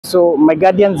So my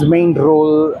guardian's main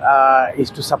role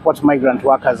is to support migrant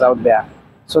workers out there.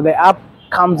 So the app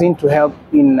comes in to help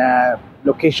in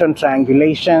location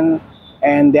triangulation,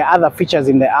 and there are other features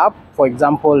in the app, for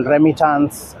example,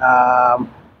 remittance.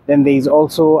 Then there is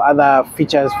also other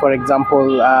features, for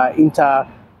example,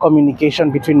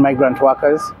 inter-communication between migrant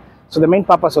workers. So the main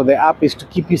purpose of the app is to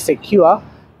keep you secure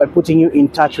by putting you in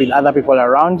touch with other people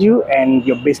around you and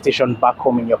your base station back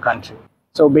home in your country.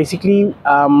 So basically,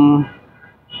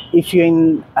 if you're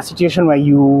in a situation where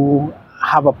you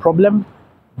have a problem,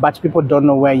 but people don't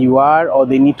know where you are or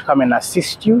they need to come and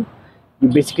assist you, you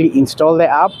basically install the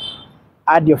app,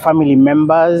 add your family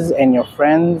members and your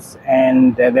friends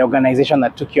and the organization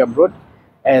that took you abroad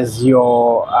as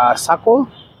your circle,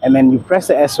 and then you press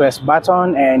the SOS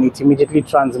button and it immediately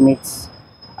transmits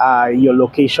your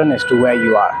location as to where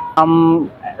you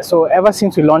are. So ever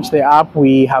since we launched the app,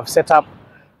 we have set up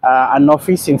an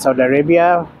office in Saudi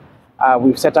Arabia.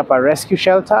 We've set up a rescue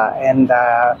shelter, and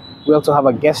we also have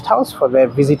a guest house for the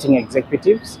visiting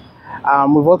executives.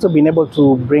 We've also been able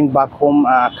to bring back home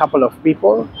a couple of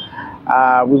people.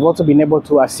 We've also been able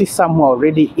to assist some who are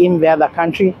already in the other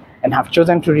country and have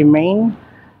chosen to remain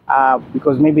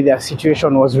because maybe their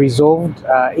situation was resolved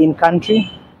in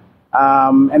country.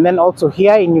 And then also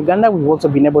here in Uganda, we've also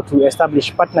been able to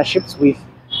establish partnerships with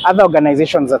other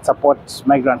organizations that support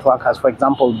migrant workers, for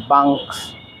example,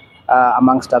 banks,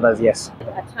 amongst others, yes.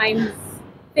 At times,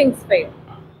 things fail.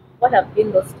 What have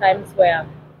been those times where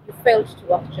you failed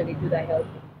to actually do the help?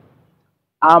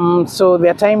 So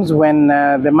there are times when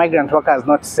the migrant worker has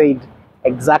not said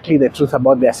exactly the truth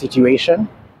about their situation.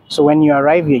 So when you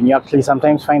arrive here, you actually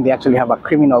sometimes find they actually have a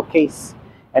criminal case.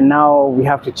 And now we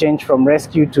have to change from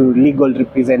rescue to legal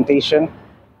representation.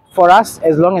 For us,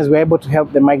 as long as we're able to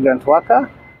help the migrant worker,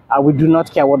 we do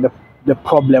not care what the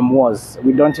problem was.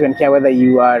 We don't even care whether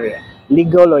you are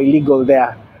legal or illegal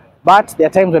there. But there are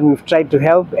times when we've tried to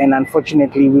help, and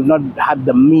unfortunately we've not had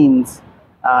the means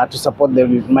to support the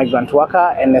migrant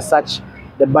worker, and as such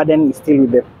the burden is still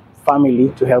with the family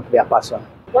to help their person.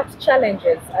 What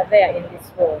challenges are there in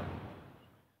this role?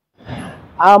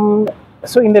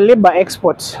 So in the labor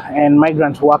export and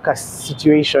migrant worker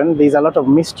situation, there's a lot of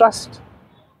mistrust.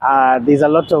 There's a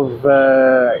lot of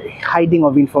hiding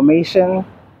of information.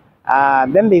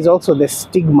 Then there's also the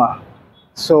stigma.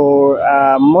 So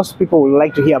most people would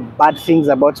like to hear bad things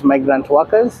about migrant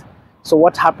workers. So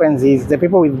what happens is the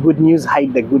people with good news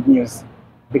hide the good news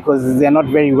because they're not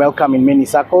very welcome in many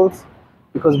circles,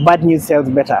 because bad news sells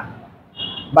better.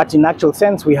 But in actual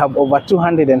sense, we have over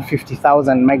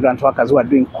 250,000 migrant workers who are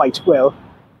doing quite well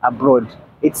abroad.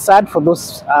 It's sad for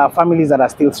those families that are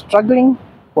still struggling,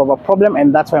 who have a problem,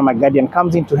 and that's why my guardian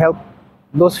comes in to help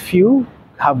those few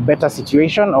have better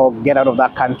situation or get out of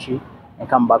that country and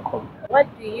come back home. What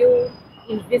do you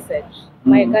envisage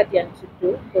my guardian to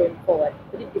do going forward?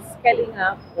 Could it be scaling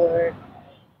up or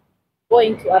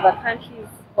going to other countries?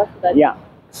 What would that be?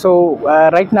 So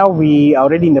right now we are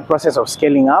already in the process of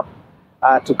scaling up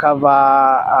to cover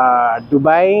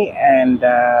Dubai and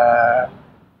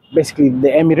basically the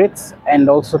Emirates, and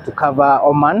also to cover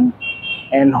Oman,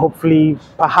 and hopefully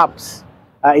perhaps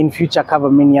in future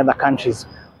cover many other countries.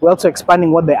 We're also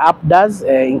expanding what the app does,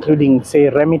 including, say,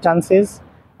 remittances,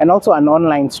 and also an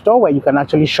online store where you can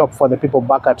actually shop for the people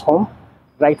back at home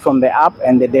right from the app,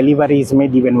 and the delivery is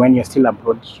made even when you're still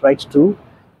abroad, right to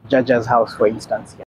Jaja's house, for instance.